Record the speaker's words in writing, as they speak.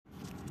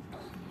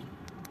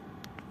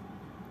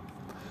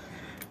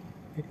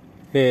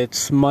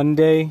It's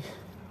Monday,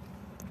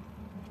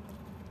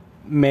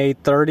 May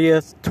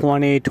 30th,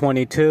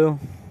 2022,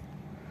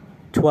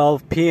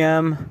 12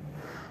 p.m.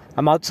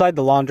 I'm outside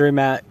the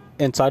laundromat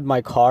inside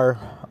my car,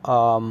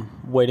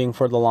 waiting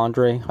for the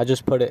laundry. I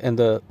just put it in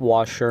the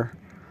washer.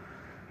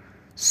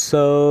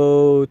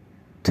 So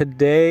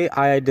today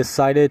I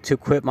decided to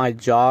quit my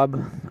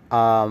job.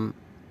 I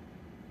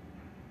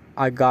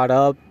got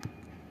up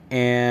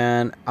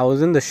and I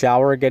was in the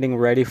shower getting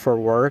ready for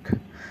work.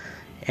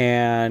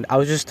 And I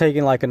was just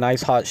taking like a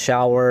nice hot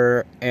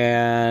shower,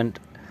 and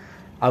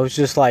I was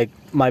just like,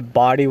 my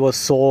body was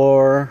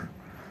sore.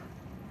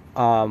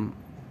 I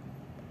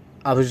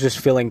was just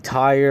feeling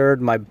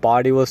tired. My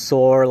body was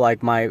sore.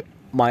 Like my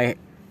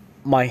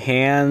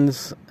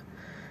hands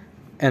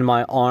and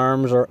my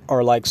arms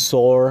are like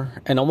sore,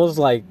 and almost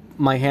like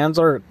my hands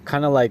are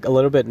kind of like a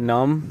little bit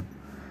numb.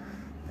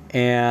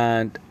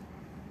 And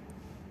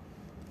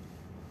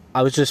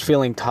I was just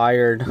feeling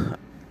tired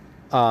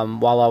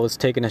while I was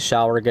taking a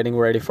shower, getting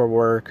ready for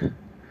work.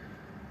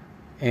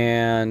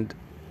 And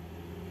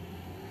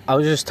I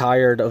was just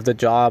tired of the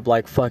job.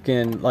 Like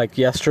fucking, like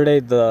yesterday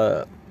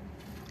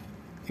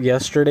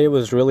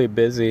was really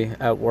busy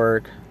at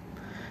work.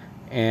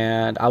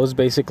 And I was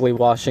basically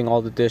washing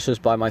all the dishes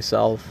by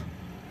myself.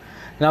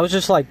 And I was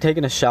just like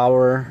taking a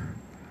shower.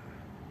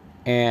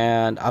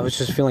 And I was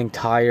just feeling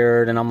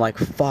tired, and I'm like,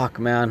 fuck,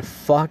 man,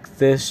 fuck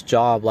this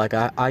job. Like,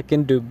 I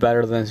can do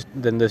better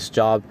than this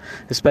job,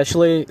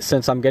 especially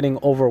since I'm getting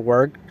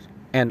overworked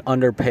and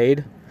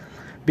underpaid.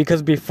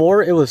 Because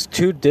before it was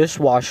 2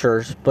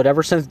 dishwashers, but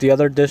ever since the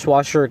other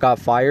dishwasher got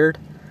fired,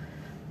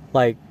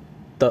 like,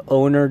 the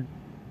owner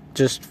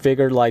just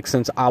figured, like,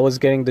 since I was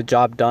getting the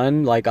job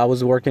done, like, I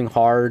was working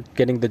hard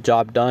getting the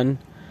job done,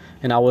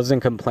 and I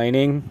wasn't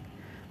complaining,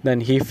 then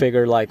he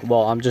figured, like,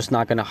 well, I'm just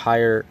not going to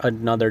hire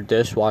another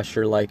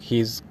dishwasher. Like,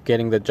 he's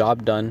getting the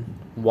job done.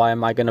 Why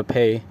am I going to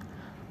pay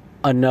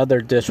another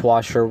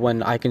dishwasher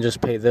when I can just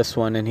pay this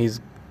one and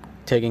he's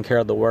taking care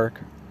of the work?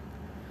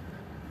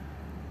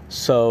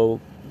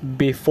 So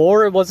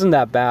before it wasn't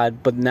that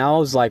bad, but now I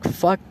was like,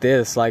 fuck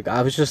this. Like,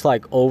 I was just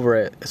like over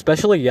it.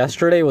 Especially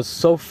yesterday, it was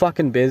so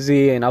fucking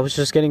busy, and I was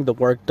just getting the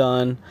work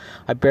done.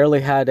 I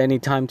barely had any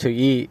time to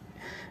eat,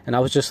 and I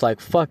was just like,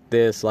 fuck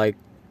this. Like,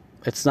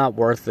 it's not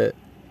worth it.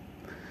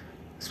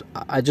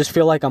 I just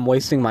feel like I'm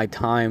wasting my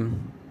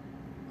time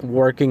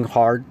working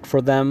hard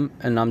for them,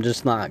 and I'm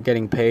just not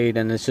getting paid,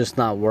 and it's just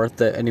not worth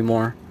it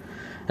anymore.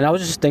 And I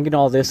was just thinking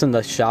all this in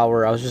the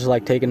shower. I was just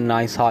like taking a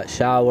nice hot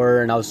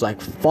shower, and I was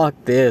like, fuck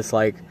this.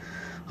 Like,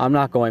 I'm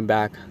not going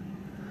back.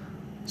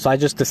 So I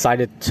just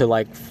decided to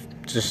like,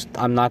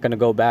 I'm not going to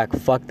go back.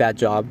 Fuck that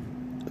job.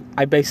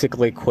 I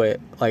basically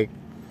quit. Like,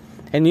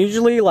 and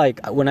usually, like,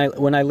 when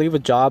I leave a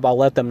job, I'll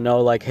let them know,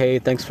 like, hey,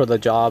 thanks for the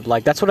job.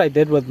 Like, that's what I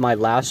did with my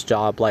last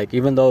job. Like,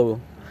 even though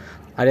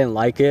I didn't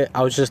like it,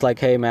 I was just like,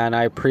 hey, man,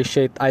 I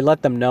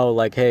let them know,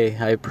 like, hey,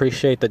 I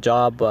appreciate the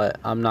job, but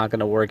I'm not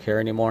going to work here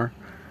anymore.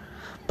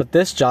 But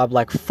this job,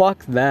 like,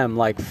 fuck them.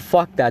 Like,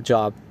 fuck that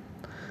job.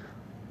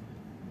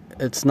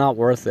 It's not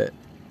worth it.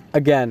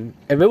 Again,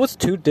 if it was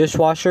 2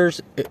 dishwashers,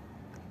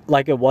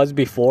 like it was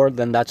before,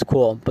 then that's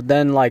cool. But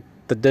then, like,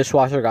 the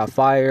dishwasher got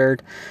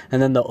fired,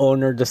 and then the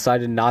owner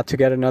decided not to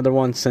get another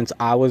one since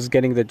I was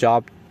getting the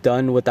job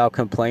done without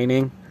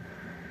complaining.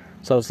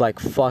 So I was like,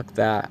 fuck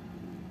that.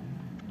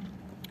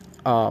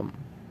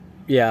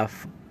 Yeah,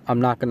 I'm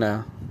not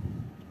gonna...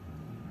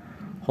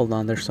 Hold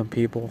on, there's some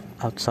people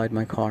outside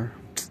my car.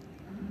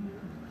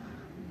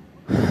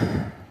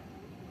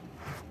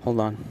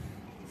 Hold on.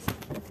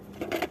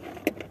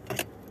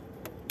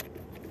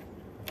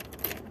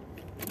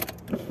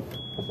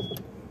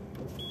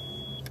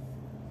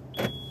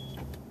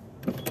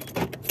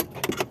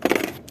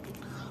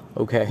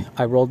 Okay,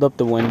 I rolled up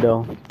the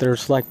window.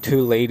 There's like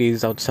 2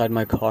 ladies outside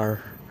my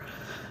car.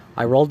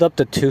 I rolled up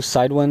the 2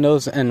 side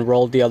windows and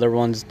rolled the other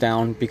ones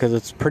down because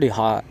it's pretty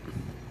hot.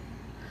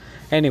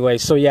 Anyway,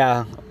 so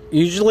yeah,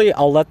 usually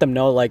I'll let them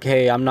know, like,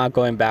 hey, I'm not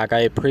going back. I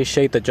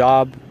appreciate the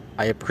job.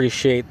 I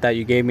appreciate that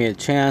you gave me a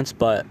chance,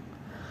 but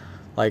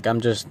like,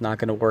 I'm just not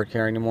gonna work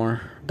here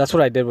anymore. That's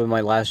what I did with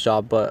my last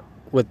job, but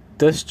with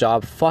this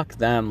job, fuck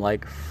them.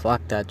 Like,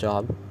 fuck that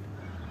job.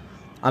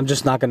 I'm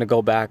just not gonna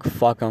go back.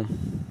 Fuck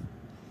them.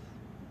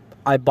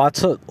 I bought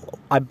some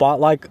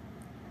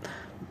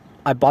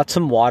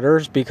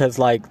waters because,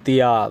 like,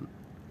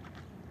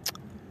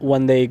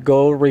 when they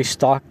go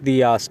restock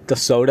the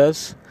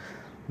sodas,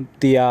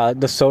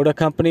 the soda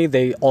company,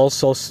 they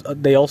also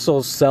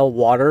sell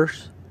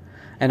waters,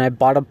 and I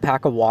bought a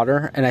pack of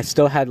water, and I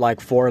still had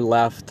like 4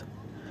 left,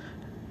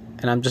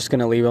 and I'm just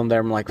gonna leave them there.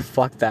 I'm like,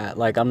 fuck that.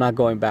 Like, I'm not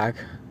going back.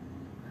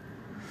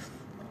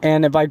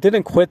 And if I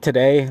didn't quit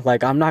today,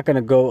 like,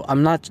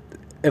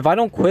 if I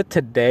don't quit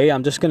today,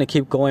 I'm just going to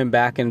keep going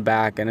back and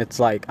back. And it's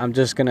like, I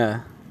just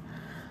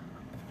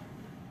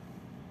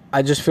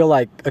feel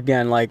like,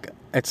 again, like,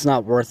 it's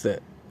not worth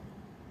it.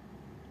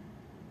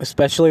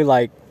 Especially,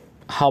 like,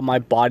 how my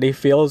body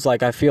feels.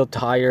 Like, I feel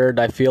tired.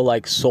 I feel,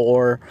 like,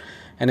 sore.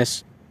 And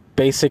it's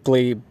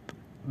basically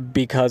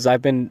because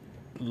I've been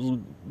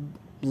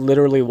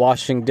literally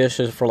washing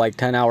dishes for like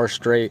 10 hours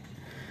straight.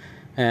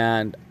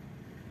 And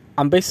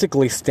I'm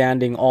basically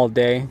standing all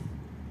day.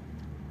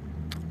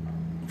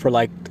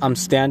 I'm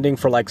standing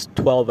for like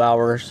 12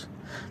 hours.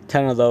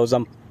 10 of those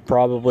I'm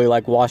probably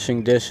like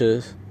washing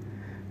dishes.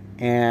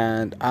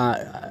 And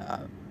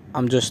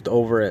I'm just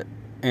over it.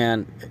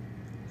 And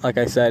like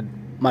I said,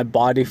 my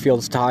body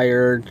feels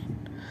tired,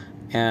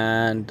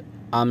 and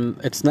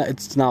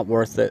it's not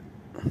worth it.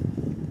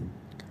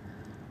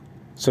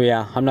 So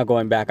yeah, I'm not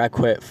going back. I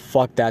quit.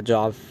 Fuck that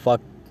job.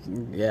 Fuck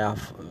yeah.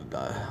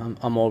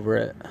 I'm over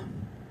it.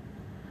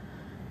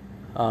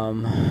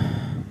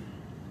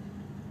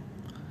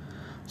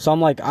 So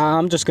I'm like,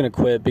 I'm just gonna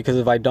quit, because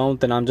if I don't,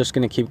 then I'm just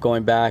gonna keep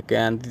going back.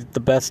 And the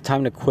best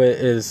time to quit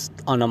is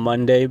on a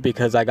Monday,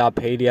 because I got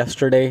paid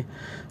yesterday.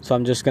 So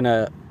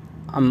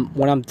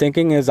what I'm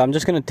thinking is I'm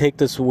just gonna take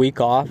this week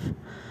off,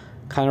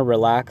 kind of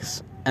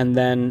relax, and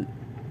then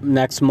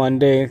next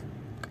Monday,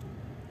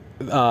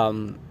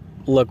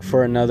 look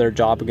for another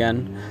job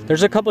again.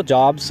 There's a couple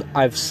jobs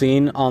I've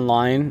seen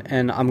online,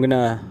 and I'm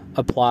gonna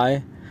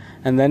apply.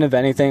 And then if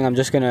anything, I'm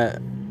just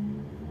gonna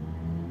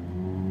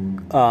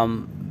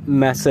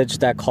message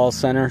that call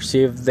center,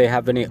 see if they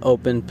have any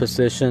open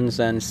positions,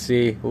 and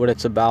see what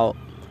it's about.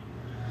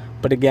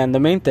 But again,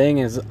 the main thing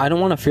is I don't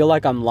want to feel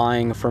like I'm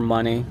lying for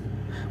money,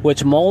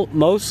 which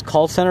most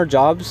call center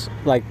jobs,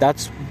 like,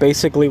 that's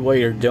basically what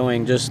you're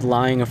doing, just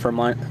lying for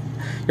money.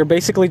 You're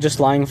basically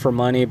just lying for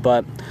money.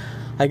 But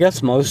I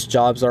guess most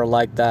jobs are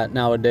like that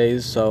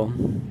nowadays, so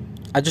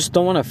I just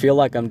don't want to feel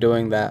like I'm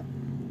doing that.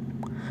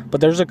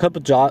 But there's a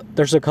couple jobs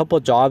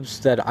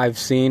that I've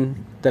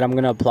seen that I'm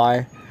gonna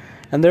apply,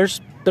 and there's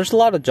a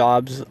lot of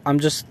jobs. I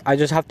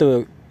just have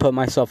to put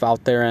myself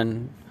out there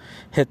and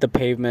hit the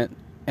pavement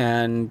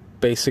and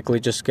basically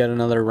just get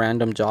another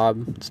random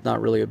job. It's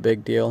not really a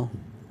big deal.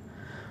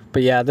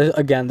 But yeah,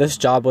 this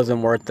job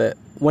wasn't worth it.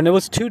 When it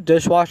was 2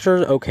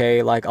 dishwashers,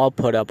 okay, like, I'll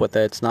put up with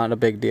it. It's not a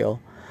big deal.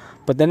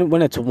 But then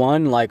when it's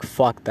 1, like,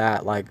 fuck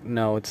that. Like,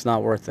 no, it's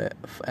not worth it.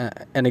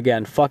 And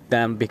again, fuck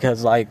them,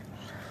 because, like,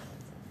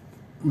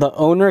 the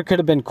owner could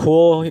have been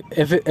cool.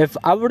 If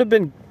I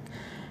was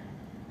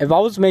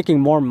making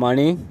more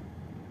money,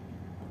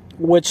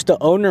 which the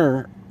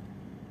owner,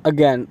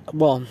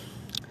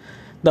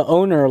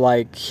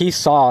 like, he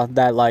saw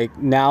that, like,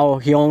 now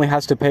he only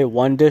has to pay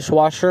 1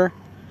 dishwasher.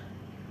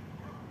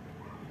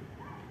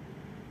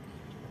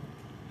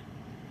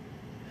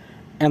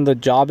 And the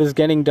job is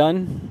getting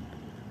done.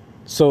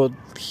 So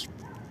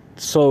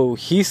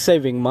he's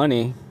saving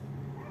money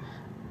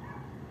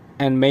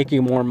and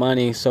making more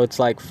money. So it's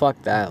like,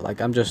 fuck that. Like,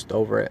 I'm just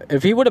over it.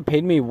 If he would have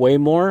paid me way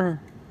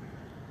more,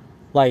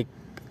 like,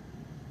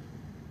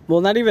 well,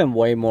 not even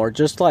way more,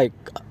 just like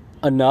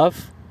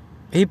enough.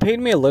 He paid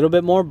me a little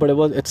bit more, but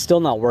it's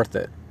still not worth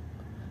it.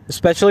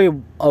 Especially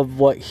of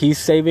what he's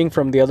saving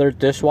from the other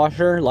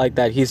dishwasher, like,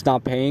 that he's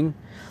not paying.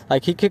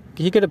 Like, he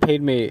could have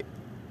paid me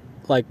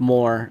like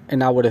more,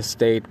 and I would have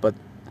stayed. But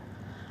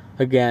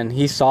again,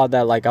 he saw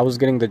that, like, I was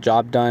getting the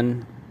job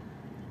done,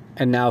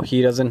 and now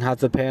he doesn't have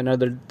to pay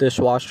another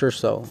dishwasher.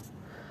 So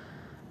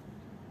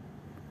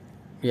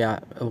yeah,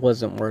 it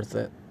wasn't worth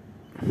it.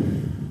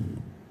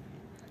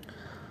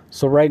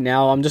 So right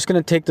now, I'm just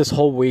gonna take this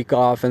whole week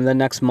off, and then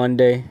next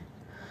Monday,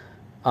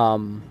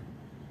 I'm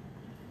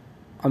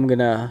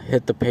gonna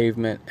hit the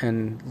pavement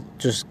and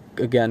just,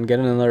 again, get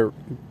another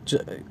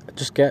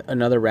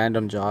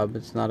random job.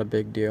 It's not a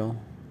big deal,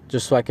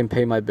 just so I can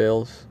pay my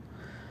bills.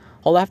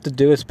 All I have to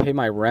do is pay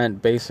my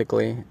rent,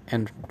 basically,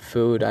 and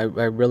food. I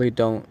really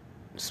don't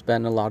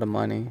spend a lot of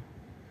money.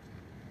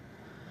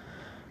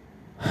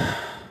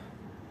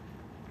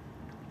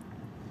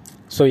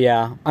 So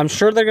yeah, I'm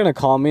sure they're gonna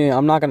call me.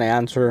 I'm not gonna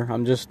answer.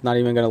 I'm just not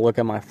even gonna look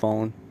at my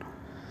phone.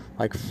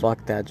 Like,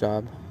 fuck that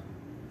job.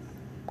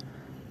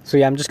 So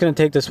yeah, I'm just gonna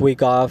take this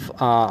week off.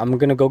 I'm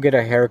gonna go get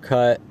a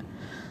haircut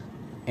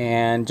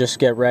and just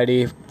get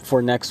ready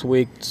for next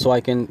week, so I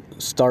can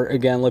start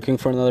again looking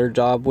for another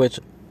job, which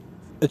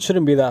it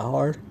shouldn't be that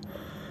hard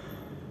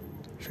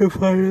to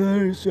find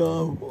another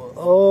job.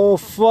 Oh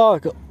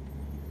fuck.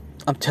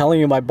 I'm telling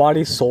you, my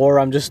body's sore.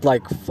 I'm just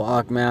like,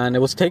 fuck, man.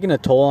 It was taking a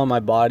toll on my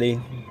body.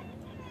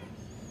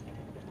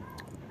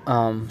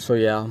 So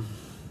yeah.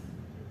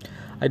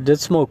 I did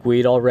smoke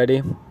weed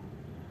already,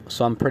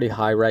 so I'm pretty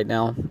high right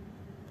now.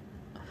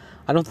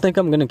 I don't think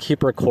I'm gonna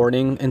keep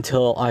recording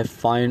until I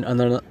find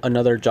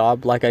another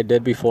job like I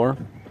did before.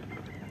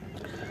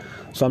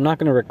 So I'm not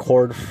gonna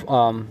record.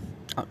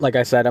 Like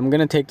I said, I'm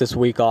gonna take this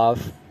week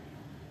off,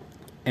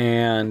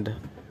 and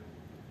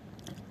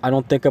I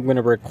don't think I'm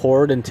gonna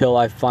record until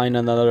I find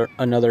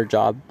another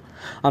job.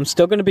 I'm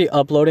still gonna be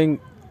uploading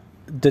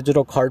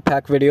digital card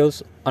pack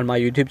videos on my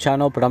YouTube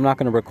channel, but I'm not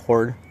gonna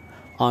record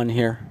on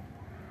here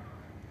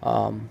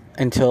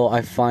until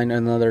I find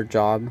another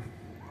job.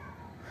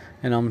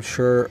 And I'm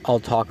sure I'll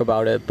talk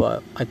about it,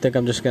 but I think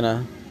I'm just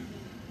gonna,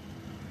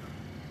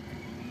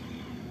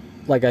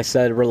 like I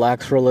said,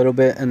 relax for a little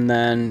bit and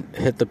then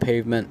hit the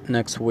pavement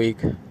next week,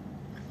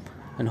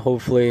 and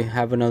hopefully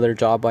have another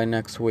job by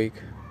next week.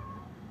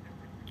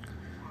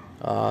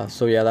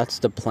 So yeah, that's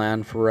the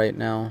plan for right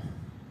now.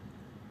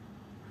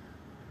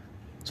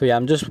 So yeah,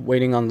 I'm just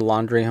waiting on the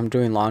laundry. I'm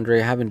doing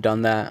laundry. I haven't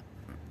done that.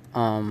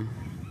 And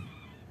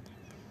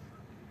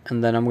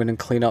then I'm gonna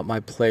clean up my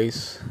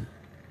place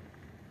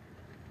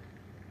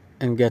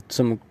and get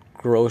some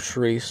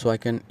groceries so I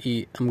can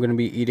eat. I'm gonna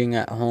be eating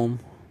at home.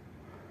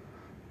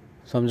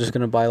 So I'm just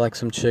gonna buy like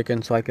some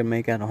chicken so I can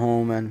make at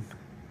home and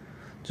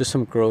just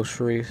some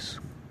groceries.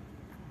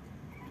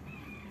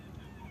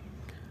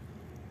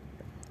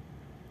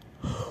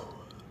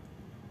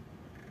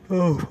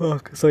 Oh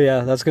fuck. So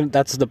yeah,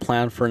 that's the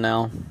plan for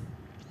now.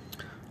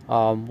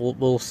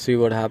 We'll see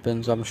what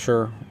happens. I'm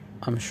sure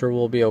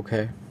we'll be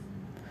okay.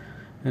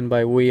 And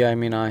by we I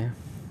mean I.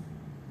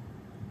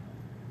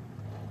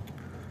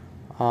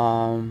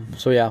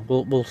 So yeah,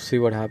 we'll see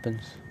what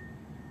happens.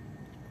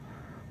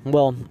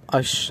 Well,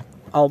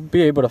 I'll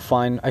be able to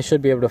find. I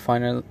should be able to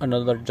find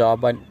another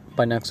job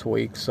by next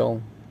week.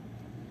 So,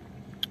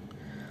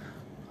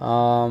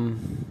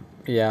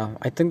 yeah,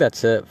 I think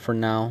that's it for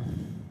now.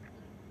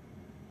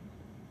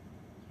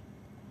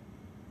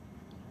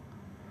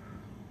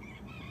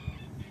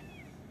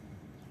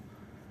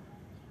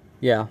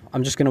 Yeah,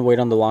 I'm just gonna wait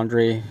on the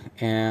laundry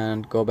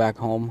and go back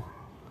home,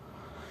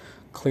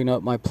 clean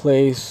up my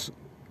place,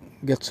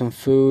 get some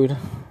food.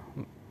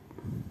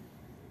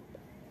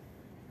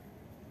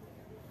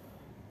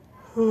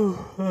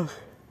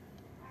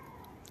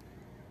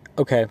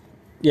 Okay,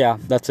 yeah,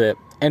 that's it.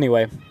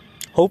 Anyway,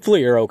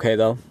 hopefully you're okay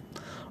though.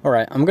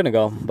 Alright, I'm gonna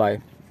go. Bye.